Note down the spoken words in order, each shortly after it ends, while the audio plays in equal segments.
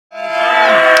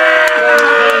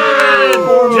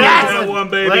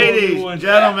Ladies,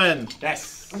 gentlemen.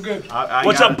 Yes. I'm good.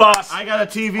 What's up, boss? I got a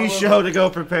TV show to go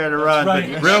prepare to run.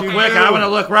 Right. But real quick, I want to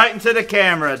look right into the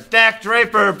camera. Dak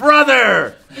Draper,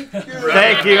 brother.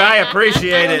 Thank you. I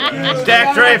appreciate it.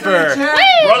 Dak Draper.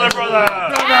 Brother.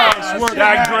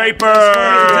 Dak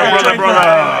Draper.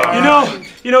 Brother.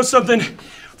 You know something?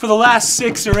 For the last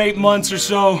 6 or 8 months or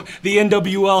so, the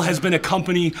NWL has been a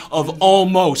company of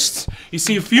almost. You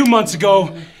see, a few months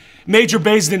ago, Major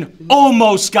Baysden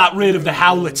almost got rid of the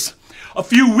Howlets. A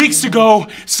few weeks ago,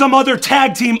 some other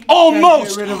tag team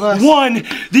almost won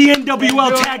the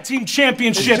NWL Tag Team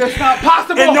Championship. It's just not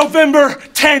possible. And November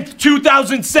 10th,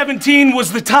 2017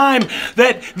 was the time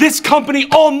that this company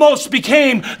almost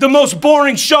became the most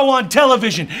boring show on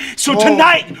television. So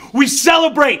tonight, we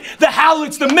celebrate the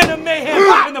Howlets, the Men of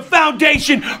Mayhem, and the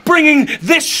Foundation, bringing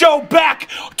this show back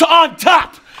to on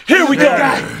top. Here we go.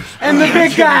 And the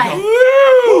big guy.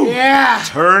 Woo! Yeah.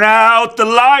 Turn out the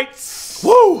lights.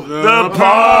 Woo! The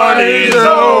party's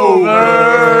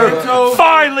over.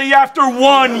 Finally, after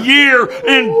 1 year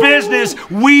in business,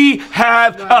 we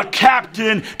have a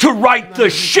captain to right the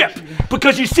ship.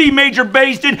 Because you see, Major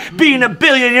Baysden, being a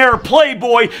billionaire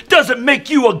playboy doesn't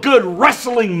make you a good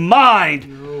wrestling mind.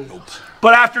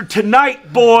 But after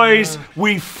tonight, boys,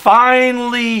 we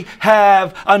finally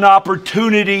have an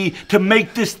opportunity to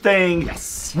make this thing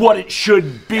what it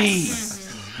should be.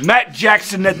 Matt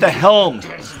Jackson at the helm.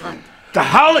 The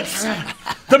Howlets,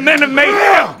 the Men of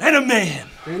Mayhem, Men of Mayhem,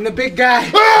 And the big guy.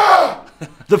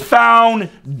 the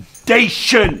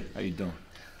Foundation. How you doing?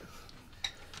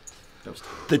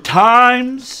 The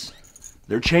times,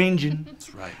 they're changing.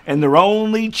 That's right. And they're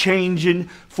only changing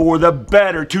for the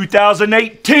better.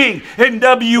 2018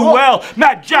 NWL,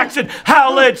 Matt Jackson,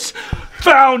 Howlets,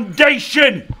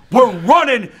 Foundation. We're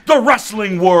running the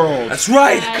wrestling world. That's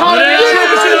right.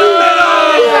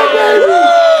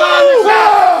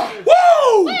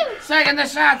 Second the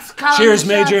shots. Cheers,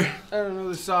 Major. I don't know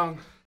the song.